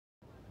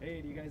Hey,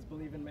 do you guys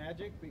believe in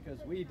magic? Because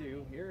we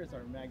do. Here is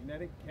our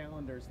magnetic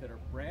calendars that are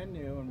brand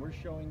new, and we're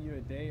showing you a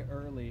day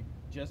early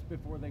just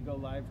before they go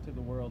live to the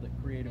world at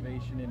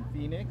Creativation in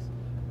Phoenix.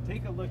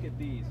 Take a look at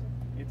these.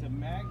 It's a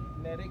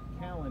magnetic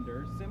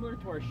calendar similar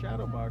to our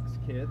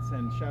Shadowbox kits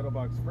and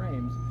Shadowbox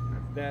frames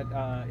that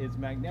is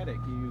magnetic.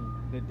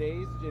 The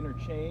days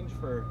interchange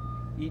for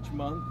each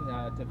month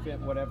to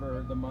fit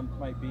whatever the month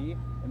might be,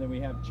 and then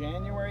we have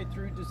January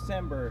through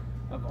December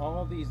of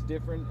all these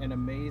different and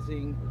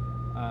amazing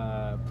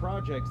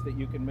projects that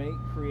you can make,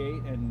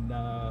 create, and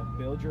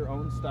build your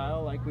own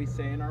style, like we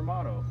say in our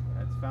motto.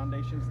 That's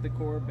Foundations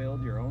Decor,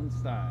 build your own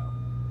style.